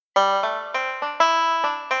Welcome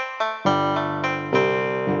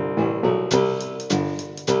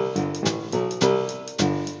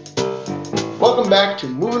back to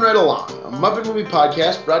Moving Right Along, a Muppet movie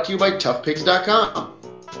podcast brought to you by ToughPigs.com.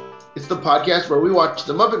 It's the podcast where we watch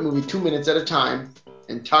the Muppet movie 2 minutes at a time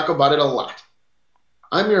and talk about it a lot.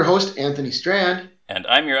 I'm your host, Anthony Strand. And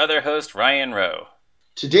I'm your other host, Ryan Rowe.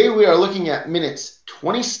 Today we are looking at minutes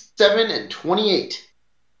 27 and 28,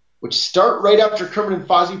 which start right after Kermit and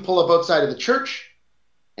Fozzie pull up outside of the church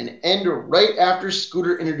and end right after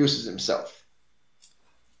Scooter introduces himself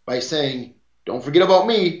by saying, "Don't forget about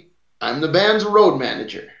me, I'm the band's road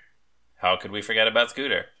manager." How could we forget about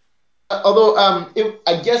Scooter? Although,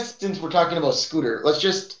 I guess since we're talking about Scooter, let's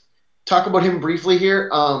just talk about him briefly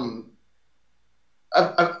here. I've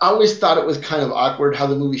always thought it was kind of awkward how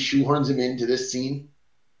the movie shoehorns him into this scene.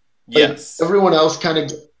 Yes. Like, everyone else kind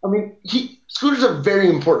of, Scooter's a very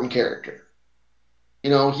important character. You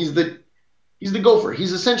know, he's the gopher.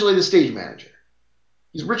 He's essentially the stage manager.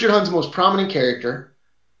 He's Richard Hunt's most prominent character.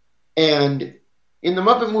 And in the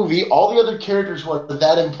Muppet movie, all the other characters who are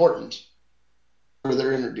that important,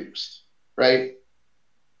 they're introduced, right?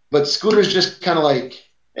 But Scooter's just kind of like,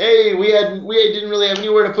 hey, we didn't really have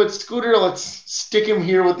anywhere to put Scooter. Let's stick him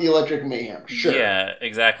here with the Electric Mayhem. Sure. Yeah,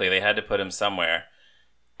 exactly. They had to put him somewhere.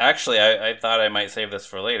 Actually, I thought I might save this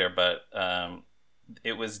for later, but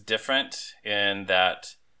it was different in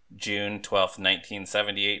that June 12th,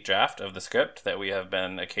 1978 draft of the script that we have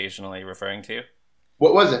been occasionally referring to.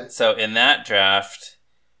 What was it? So in that draft,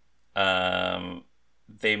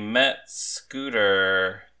 they met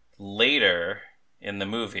Scooter later in the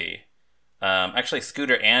movie. Actually,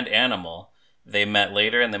 Scooter and Animal, they met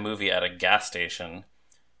later in the movie at a gas station.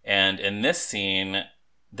 And in this scene,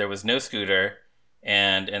 there was no Scooter.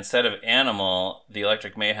 And instead of Animal, the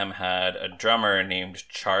Electric Mayhem had a drummer named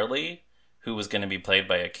Charlie, who was going to be played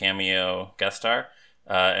by a cameo guest star.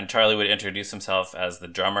 And Charlie would introduce himself as the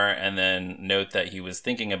drummer and then note that he was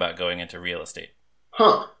thinking about going into real estate.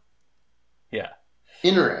 Huh. Yeah.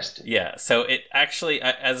 Interesting. Yeah. So it actually,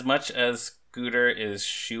 as much as Scooter is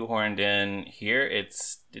shoehorned in here, it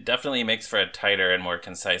definitely makes for a tighter and more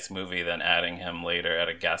concise movie than adding him later at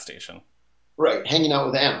a gas station. Right. Hanging out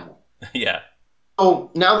with Animal. Yeah.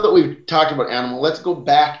 So now that we've talked about Animal, let's go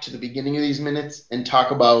back to the beginning of these minutes and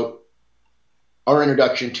talk about our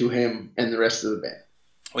introduction to him and the rest of the band.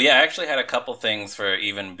 Well, yeah, I actually had a couple things for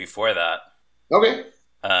even before that. Okay.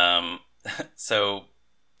 So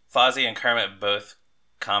Fozzie and Kermit both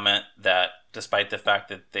comment that despite the fact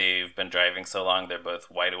that they've been driving so long, they're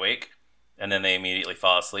both wide awake, and then they immediately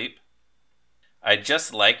fall asleep. I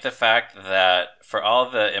just like the fact that for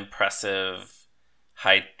all the impressive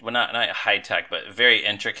not high tech, but very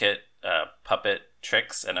intricate puppet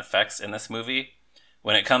tricks and effects in this movie,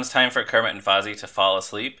 when it comes time for Kermit and Fozzie to fall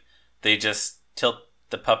asleep, they just tilt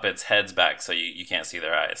the puppets' heads back so you can't see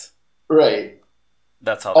their eyes. Right.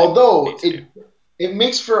 That's all. Although it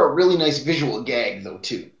makes for a really nice visual gag, though,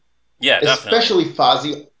 too. Yeah, definitely. Especially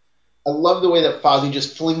Fozzie. I love the way that Fozzie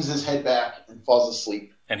just flings his head back and falls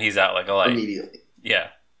asleep. And he's out like a light. Immediately. Yeah.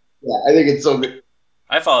 Yeah, I think it's so good.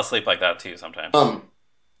 I fall asleep like that, too, sometimes.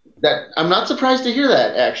 I'm not surprised to hear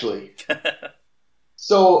that, actually.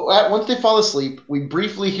 So once they fall asleep, we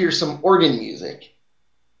briefly hear some organ music.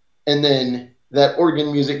 And then that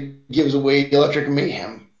organ music gives away the Electric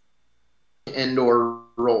Mayhem and/or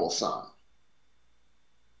Roll song.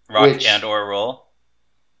 Rock and/or Roll?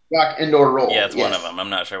 Rock and/or Roll. Yeah, it's one of them. I'm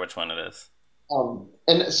not sure which one it is.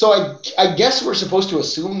 And so I guess we're supposed to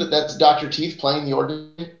assume that that's Dr. Teeth playing the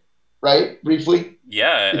organ, right? Briefly?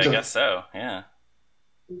 Yeah, I guess so, yeah.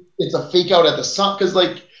 It's a fake out at the song, because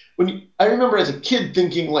I remember as a kid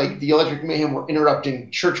thinking like the Electric Mayhem were interrupting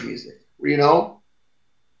church music, you know?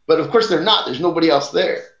 But of course they're not. There's nobody else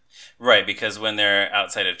there. Right, because when they're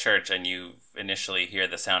outside a church and you initially hear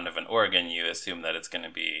the sound of an organ, you assume that it's going to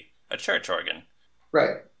be a church organ.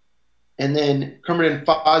 Right. And then Kermit and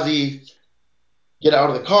Fozzie get out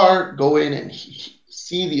of the car, go in and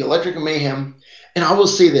see the Electric Mayhem. And I will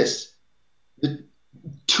say this. The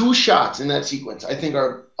two shots in that sequence, I think,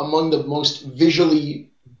 are among the most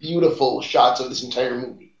visually beautiful shots of this entire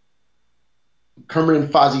movie. Kermit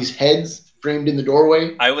and Fozzie's heads framed in the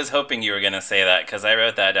doorway. I was hoping you were going to say that because I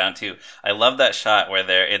wrote that down too. I love that shot where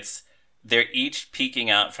they're each peeking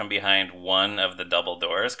out from behind one of the double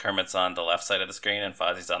doors. Kermit's on the left side of the screen and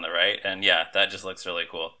Fozzie's on the right. And yeah, that just looks really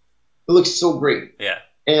cool. It looks so great. Yeah.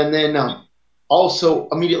 And then also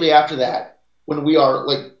immediately after that, when we are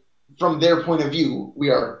from their point of view, we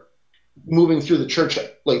are moving through the church,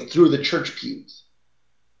 through the church pews.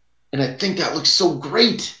 And I think that looks so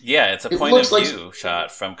great. Yeah, it's a point of view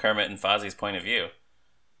shot from Kermit and Fozzie's point of view.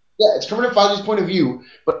 Yeah, it's Kermit and Fozzie's point of view,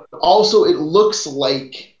 but also it looks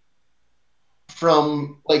like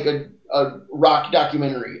from like a rock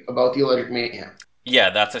documentary about the Electric Mayhem.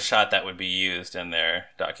 Yeah, that's a shot that would be used in their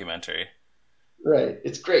documentary. Right.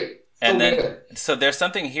 It's great. And So then, good. so there's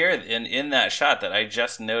something here in that shot that I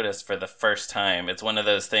just noticed for the first time. It's one of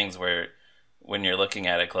those things where, when you're looking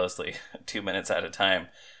at it closely, 2 minutes at a time,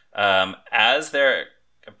 as they're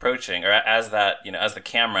approaching, or as that, as the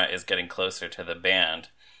camera is getting closer to the band,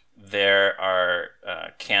 there are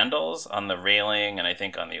candles on the railing, and I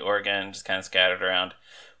think on the organ, just kind of scattered around.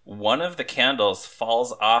 One of the candles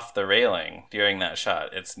falls off the railing during that shot.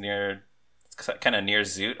 It's kind of near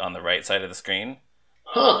Zoot on the right side of the screen.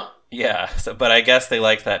 Huh. Yeah, but I guess they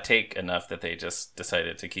liked that take enough that they just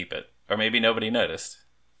decided to keep it. Or maybe nobody noticed.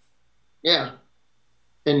 Yeah.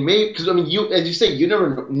 And maybe, because I mean, as you say,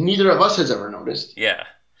 neither of us has ever noticed. Yeah.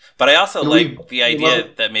 But I also like the idea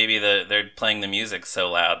love that maybe they're playing the music so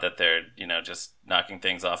loud that they're, just knocking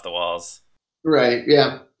things off the walls. Right.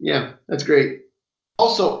 Yeah. Yeah. That's great.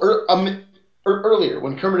 Also, earlier,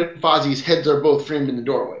 when Kermit and Fozzie's heads are both framed in the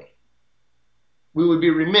doorway, we would be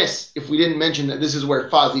remiss if we didn't mention that this is where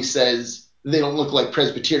Fozzie says, "They don't look like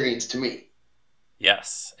Presbyterians to me."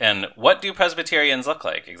 Yes. And what do Presbyterians look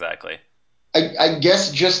like exactly? I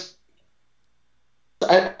guess just,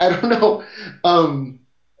 I don't know.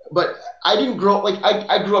 But I didn't grow up, like,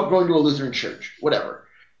 I grew up going to a Lutheran church, whatever.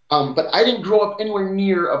 But I didn't grow up anywhere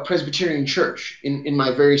near a Presbyterian church in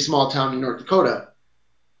my very small town in North Dakota.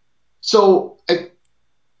 So I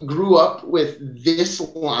grew up with this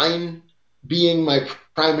line being my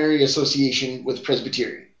primary association with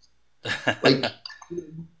Presbyterian. Like,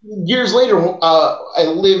 years later, I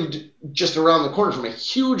lived just around the corner from a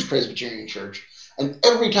huge Presbyterian church, and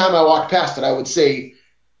every time I walked past it, I would say,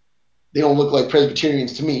 "They don't look like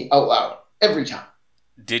Presbyterians to me," out loud, every time.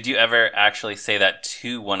 Did you ever actually say that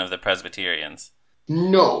to one of the Presbyterians?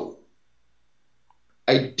 No,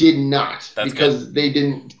 I did not. That's because good. they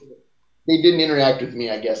didn't interact with me,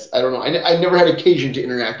 I guess. I don't know. I never had occasion to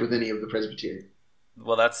interact with any of the Presbyterians.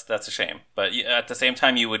 Well, that's a shame. But at the same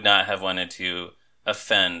time, you would not have wanted to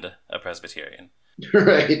offend a Presbyterian.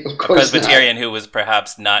 Right, of A course Presbyterian not. who was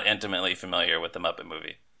perhaps not intimately familiar with the Muppet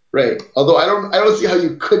movie. Right. Although I don't see how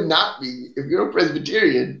you could not be if you're a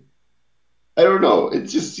Presbyterian. I don't know. It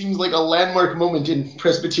just seems like a landmark moment in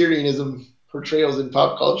Presbyterianism portrayals in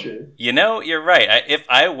pop culture. You're right. If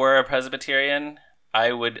I were a Presbyterian,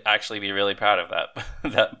 I would actually be really proud of that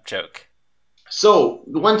that joke. So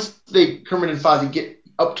once Kermit and Fozzie get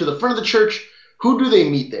up to the front of the church, who do they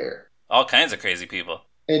meet there? All kinds of crazy people.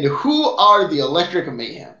 And who are the Electric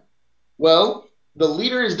Mayhem? Well, the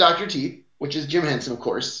leader is Dr. Teeth, which is Jim Henson, of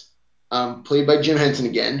course, played by Jim Henson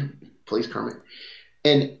again, plays Kermit.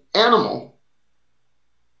 And Animal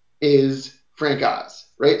is Frank Oz,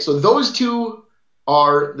 right? So those two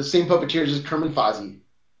are the same puppeteers as Kermit and Fozzie,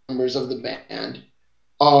 members of the band,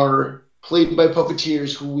 are played by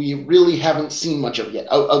puppeteers who we really haven't seen much of yet,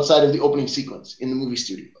 outside of the opening sequence in the movie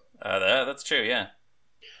studio. That's true, yeah.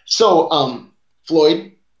 So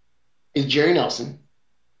Floyd is Jerry Nelson.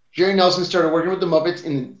 Jerry Nelson started working with the Muppets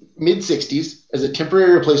in the mid-'60s as a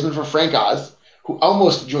temporary replacement for Frank Oz, who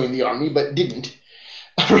almost joined the Army but didn't.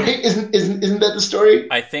 Right? Isn't that the story?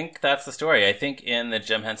 I think that's the story. I think in the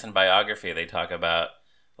Jim Henson biography, they talk about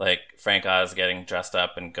like Frank Oz getting dressed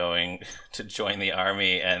up and going to join the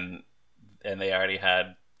Army, and they already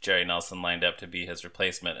had Jerry Nelson lined up to be his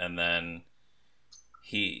replacement, and then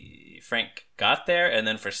Frank got there, and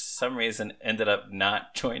then for some reason ended up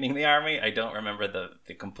not joining the Army. I don't remember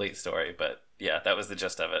the complete story, but yeah, that was the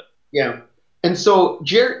gist of it. Yeah. And so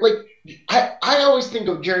Jerry, like, I always think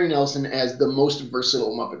of Jerry Nelson as the most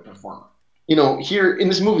versatile Muppet performer. Here in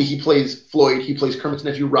this movie, he plays Floyd, he plays Kermit's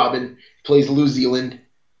nephew Robin, he plays Lou Zealand.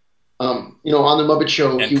 On the Muppet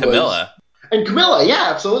Show, and Camilla. And Camilla, yeah,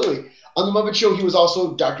 absolutely. On the Muppet Show, he was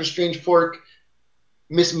also Dr. Strange Pork,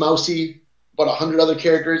 Miss Mousy, about 100 other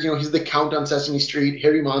characters. He's the Count on Sesame Street,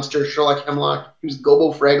 Harry Monster, Sherlock Hemlock. He was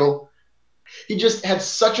Gobo Fraggle. He just had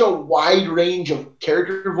such a wide range of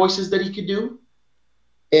character voices that he could do.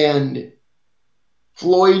 And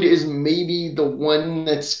Floyd is maybe the one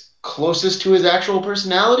that's closest to his actual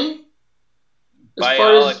personality. By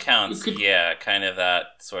all accounts, yeah, kind of that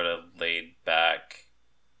sort of laid back,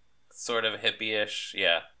 sort of hippie-ish,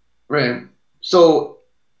 yeah. Right. So,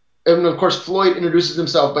 and of course, Floyd introduces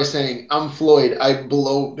himself by saying, "I'm Floyd, I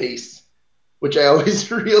blow bass," which I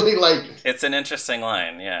always really liked. It's an interesting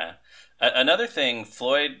line, yeah. Another thing,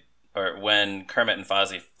 Floyd, or when Kermit and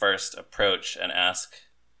Fozzie first approach and ask,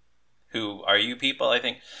 "Who are you people?" I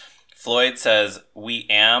think Floyd says, "We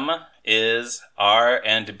am, is, are,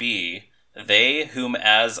 and be they whom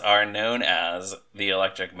as are known as the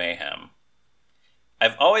Electric Mayhem.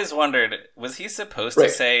 I've always wondered, was he supposed to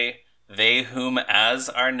Right. say they whom as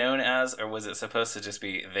are known as, or was it supposed to just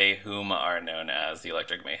be they whom are known as the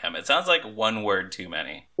Electric Mayhem? It sounds like one word too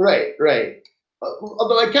many. Right, right.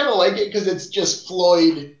 Although I kind of like it because it's just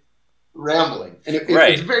Floyd rambling, and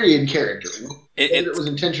Right. it's very in character, It, whether it it's, was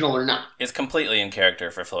intentional or not. it's completely in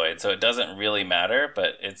character for Floyd, so it doesn't really matter,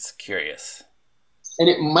 but it's curious. And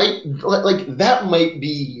it might like that might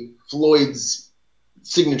be Floyd's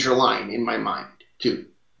signature line in my mind too.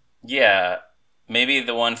 Yeah, maybe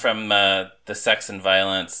the one from the Sex and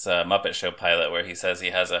Violence Muppet Show pilot, where he says he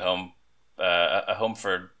has a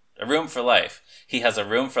room for life. He has a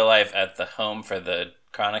room for life at the home for the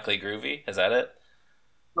chronically groovy. Is that it?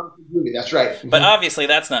 That's right. But obviously,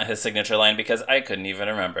 that's not his signature line because I couldn't even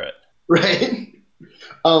remember it. Right.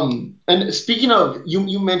 And speaking of,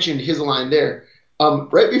 you mentioned his line there.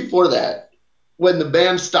 Right before that, when the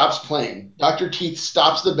band stops playing, Dr. Teeth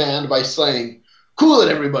stops the band by saying, "Cool it,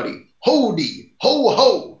 everybody. Ho-dee,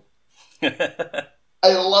 ho-ho."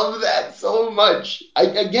 I love that so much. I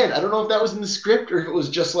don't know if that was in the script or if it was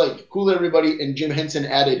just like, "Cool it, everybody," and Jim Henson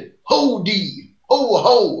added, "Ho-dee,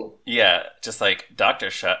 ho-ho." Yeah, just like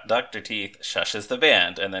Dr. Teeth shushes the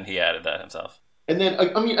band, and then he added that himself. And then,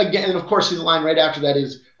 I mean, again, and of course, his line right after that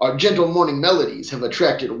is, "Our gentle morning melodies have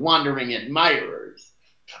attracted wandering admirers."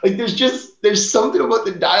 Like, there's something about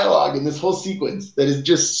the dialogue in this whole sequence that is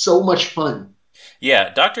just so much fun.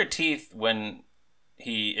 Yeah, Dr. Teeth, when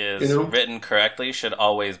he is You know? written correctly, should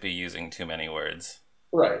always be using too many words.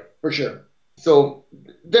 Right, for sure. So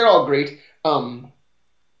they're all great.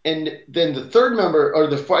 And then the third member, or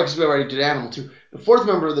the fourth, because we already did Animal too. The fourth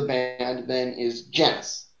member of the band then is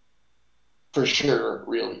Janice, for sure,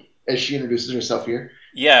 really, as she introduces herself here.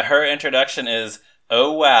 Yeah, her introduction is,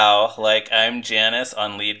 "Oh wow, like I'm Janice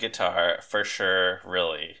on lead guitar, for sure,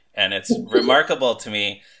 really." And it's remarkable to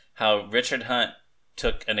me how Richard Hunt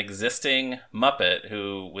took an existing Muppet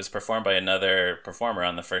who was performed by another performer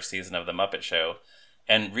on the first season of The Muppet Show,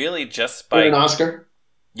 and really just by... Aaron Oscar.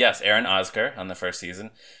 Yes, Aaron Oscar on the first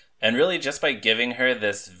season. And really just by giving her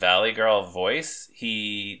this Valley Girl voice,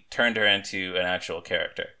 he turned her into an actual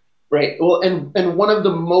character. Right. Well, and one of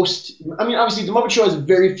the most, I mean, obviously, the Muppet Show has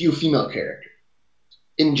very few female characters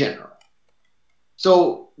in general.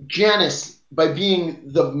 So Janice, by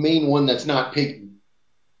being the main one that's not Piggy,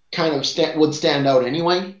 kind of would stand out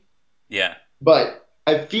anyway. Yeah. But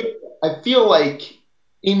I feel like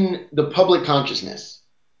in the public consciousness,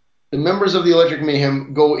 the members of the Electric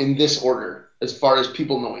Mayhem go in this order as far as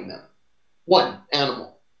people knowing them. 1,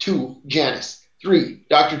 Animal. 2, Janice. 3,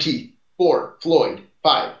 Dr. Teeth. 4, Floyd.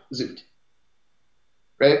 5, Zoot.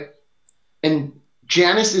 Right? And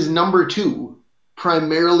Janice is number 2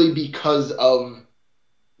 primarily because of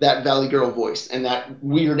that Valley Girl voice and that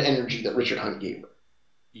weird energy that Richard Hunt gave her.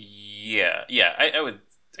 Yeah, I would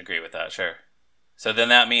agree with that, sure. So then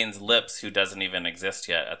that means Lips, who doesn't even exist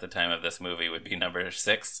yet at the time of this movie, would be number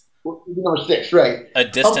 6? Number 6, right. A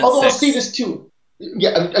distant Although 6. I'll say this too.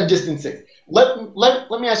 Yeah, a distant 6. Let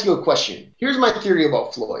me ask you a question. Here's my theory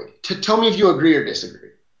about Floyd. Tell me if you agree or disagree.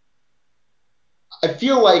 I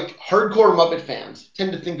feel like hardcore Muppet fans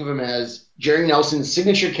tend to think of him as Jerry Nelson's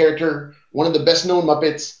signature character, one of the best-known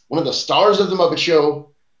Muppets, one of the stars of the Muppet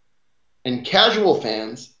Show, and casual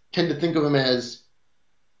fans tend to think of him as,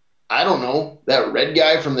 I don't know, that red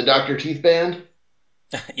guy from the Dr. Teeth band.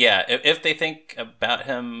 Yeah, if they think about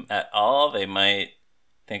him at all, they might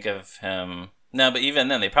think of him... No, but even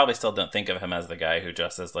then, they probably still don't think of him as the guy who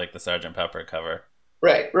dresses like the Sgt. Pepper cover.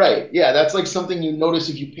 Right. Yeah, that's like something you notice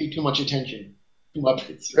if you pay too much attention to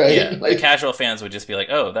Muppets, right? Yeah, Like, the casual fans would just be like,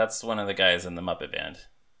 "Oh, that's one of the guys in the Muppet Band."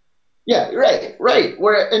 yeah, right.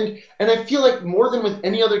 And I feel like more than with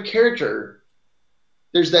any other character,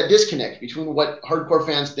 there's that disconnect between what hardcore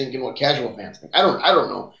fans think and what casual fans think. I don't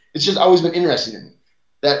know. It's just always been interesting to me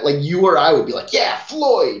that like you or I would be like, yeah,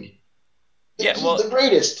 Floyd. Yeah, He's well, the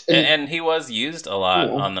greatest. and he was used a lot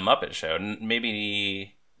Cool. on the Muppet Show.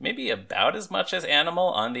 Maybe about as much as Animal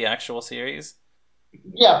on the actual series.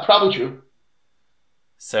 Yeah, probably true.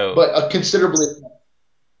 So, But considerably.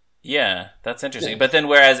 yeah, that's interesting. Yeah. But then,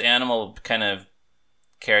 whereas Animal kind of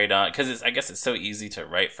carried on, because I guess it's so easy to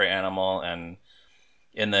write for Animal, and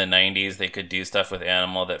in the 90s they could do stuff with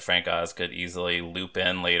Animal that Frank Oz could easily loop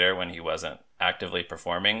in later when he wasn't actively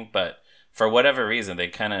performing. But for whatever reason, they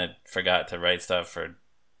kind of forgot to write stuff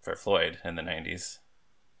for Floyd in the 90s.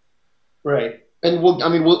 Right. And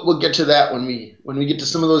we'll get to that when we get to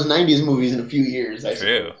some of those 90s movies in a few years.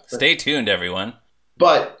 True. Stay tuned, everyone.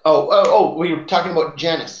 But we were talking about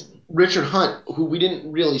Janice. Richard Hunt, who we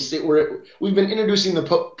didn't really say, we've been introducing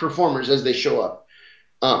the performers as they show up.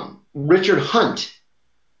 Richard Hunt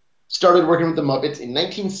started working with the Muppets in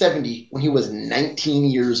 1970 when he was 19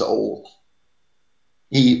 years old.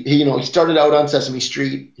 He started out on Sesame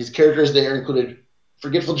Street. His characters there included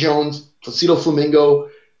Forgetful Jones, Placido Flamingo,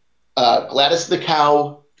 Gladys the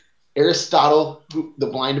Cow, Aristotle, the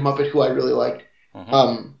blind Muppet, who I really liked.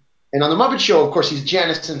 And on the Muppet Show, of course, he's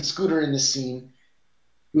Janice and Scooter in this scene.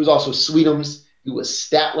 He was also Sweetums. He was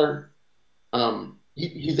Statler.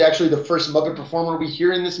 He's actually the first Muppet performer we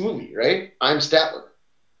hear in this movie, right? I'm Statler.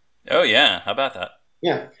 Oh yeah, how about that?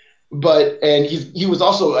 Yeah, and he was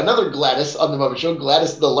also another Gladys on the Muppet Show,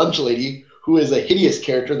 Gladys the Lunch Lady, who is a hideous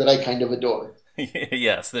character that I kind of adore.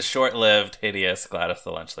 Yes, the short-lived, hideous Gladys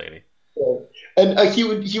the Lunch Lady. And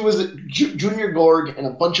he was Junior Gorg and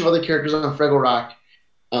a bunch of other characters on Fraggle Rock.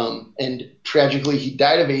 And tragically, he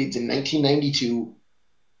died of AIDS in 1992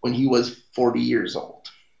 when he was 40 years old.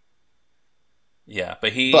 Yeah,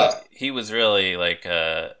 but he was really like,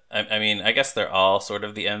 I mean, I guess they're all sort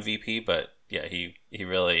of the MVP, but yeah, he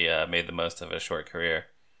really made the most of a short career.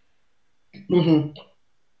 Mm-hmm.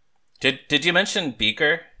 Did you mention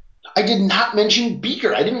Beaker? I did not mention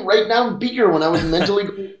Beaker. I didn't write down Beaker when I was mentally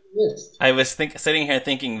going through the list. I was sitting here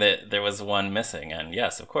thinking that there was one missing, and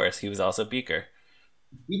yes, of course, he was also Beaker.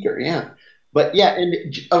 Beaker, yeah. But yeah, and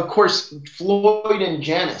of course, Floyd and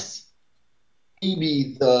Janice,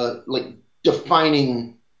 maybe the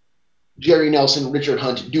defining Jerry Nelson, Richard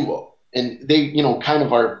Hunt duo. And they, kind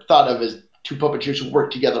of are thought of as two puppeteers who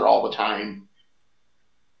work together all the time.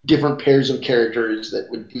 Different pairs of characters that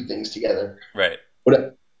would do things together. Right.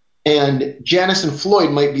 And Janice and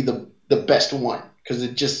Floyd might be the best one because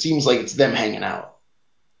it just seems like it's them hanging out.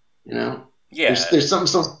 Yeah. There's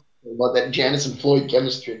something about that Janice and Floyd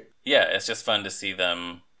chemistry. Yeah, it's just fun to see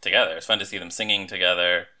them together. It's fun to see them singing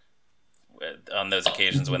together on those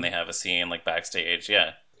occasions when they have a scene like backstage.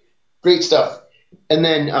 Yeah. Great stuff. And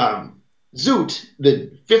then Zoot,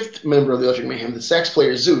 the fifth member of the Electric Mayhem, the sax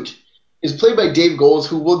player Zoot, is played by Dave Goelz,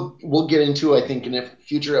 who we'll get into, I think, in a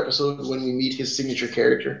future episode when we meet his signature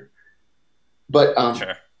character. But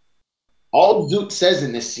sure. All Zoot says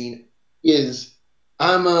in this scene is,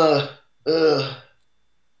 "I'm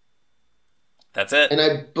That's it. And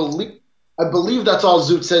I believe that's all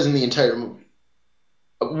Zoot says in the entire movie.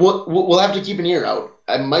 We'll have to keep an ear out.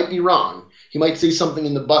 I might be wrong. He might say something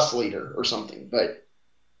in the bus later or something, but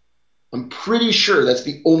I'm pretty sure that's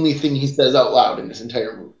the only thing he says out loud in this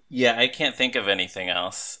entire movie. Yeah, I can't think of anything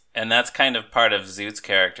else. And that's kind of part of Zoot's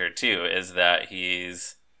character, too, is that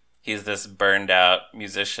he's this burned out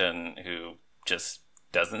musician who just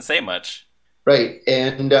doesn't say much. Right.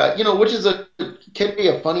 And, which can be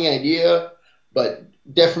a funny idea, but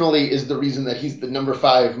definitely is the reason that he's the number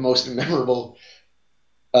 5 most memorable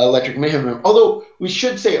Electric Mayhem member. Although we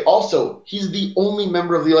should say also, he's the only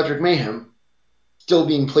member of the Electric Mayhem still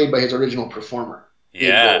being played by his original performer.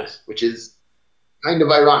 Yeah. Goelz, which is kind of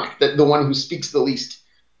ironic that the one who speaks the least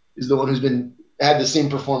is the one who's had the same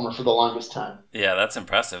performer for the longest time. Yeah, that's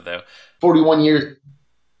impressive, though. 41 years.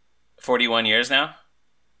 41 years now?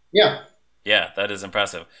 Yeah. Yeah, that is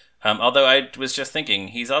impressive. Although I was just thinking,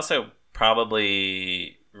 he's also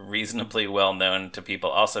probably reasonably well known to people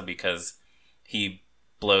also because he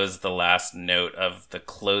blows the last note of the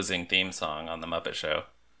closing theme song on The Muppet Show.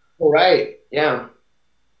 Oh, right. Yeah.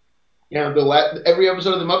 Yeah, every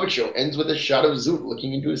episode of The Muppet Show ends with a shot of Zoot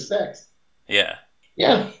looking into his sax. Yeah.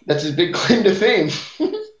 Yeah, that's his big claim to fame.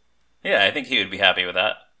 Yeah, I think he would be happy with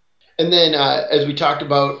that. And then, as we talked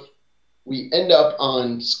about, we end up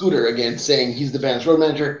on Scooter again, saying he's the band's road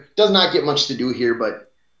manager. Does not get much to do here,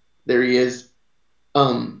 but there he is.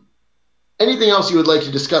 Anything else you would like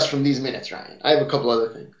to discuss from these minutes, Ryan? I have a couple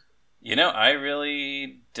other things. I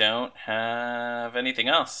really don't have anything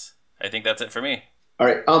else. I think that's it for me. All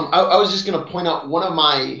right. I was just going to point out one of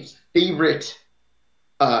my favorite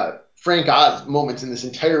Frank Oz moments in this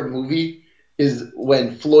entire movie is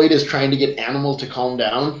when Floyd is trying to get Animal to calm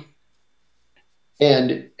down.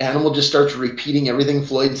 And Animal just starts repeating everything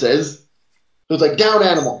Floyd says. So it's like, down,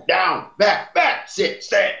 Animal, down, back, sit.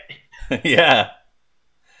 Yeah.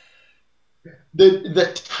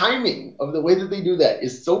 The timing of the way that they do that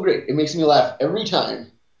is so great. It makes me laugh every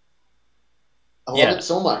time. I love it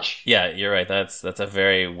so much. Yeah, you're right. That's a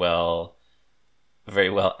very well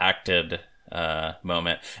acted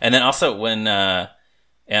moment. And then also when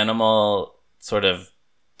Animal sort of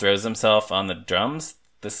throws himself on the drums,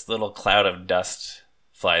 this little cloud of dust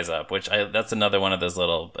flies up, that's another one of those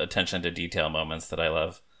little attention to detail moments that I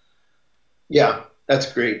love. Yeah,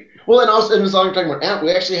 that's great. Well, and also, and as long as we're talking about Ant,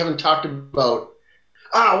 we actually haven't talked about,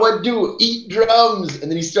 what do? Eat drums.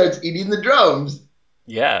 And then he starts eating the drums.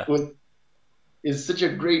 Yeah. Is such a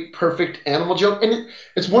great, perfect animal joke. And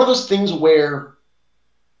it's one of those things where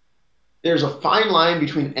there's a fine line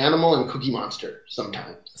between Animal and Cookie Monster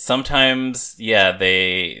sometimes. Sometimes, yeah,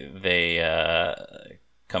 they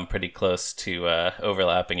come pretty close to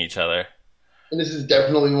overlapping each other. And this is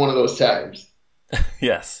definitely one of those times.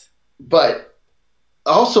 Yes. But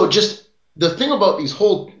also, just the thing about these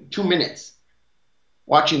whole 2 minutes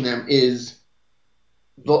watching them is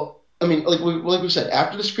like we said,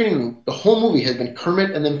 after the screening room, the whole movie has been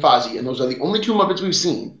Kermit and then Fozzie, and those are the only two Muppets we've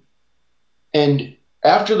seen. And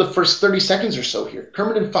after the first 30 seconds or so here,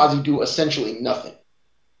 Kermit and Fozzie do essentially nothing.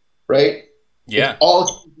 Right? Yeah. It's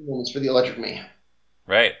all moments for the Electric Mayhem.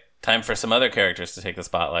 Right. Time for some other characters to take the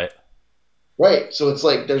spotlight. Right. So it's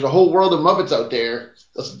like there's a whole world of Muppets out there.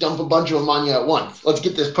 Let's dump a bunch of them on you at once. Let's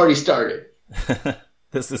get this party started.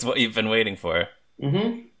 This is what you've been waiting for.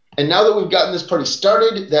 Mm-hmm. And now that we've gotten this party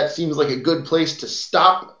started, that seems like a good place to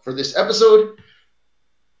stop for this episode.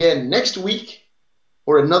 And next week,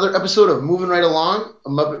 for another episode of Moving Right Along, a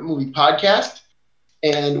Muppet Movie podcast.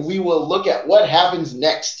 And we will look at what happens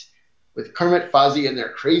next with Kermit, Fozzie, and their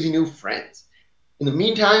crazy new friends. In the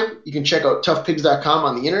meantime, you can check out toughpigs.com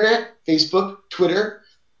on the internet, Facebook, Twitter,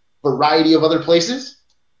 variety of other places.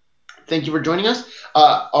 Thank you for joining us.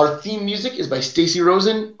 Our theme music is by Stacy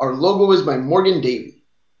Rosen. Our logo is by Morgan Davey.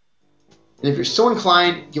 And if you're so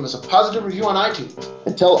inclined, give us a positive review on iTunes.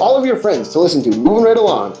 And tell all of your friends to listen to Moving Right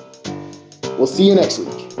Along. We'll see you next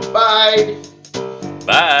week. Bye.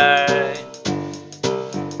 Bye.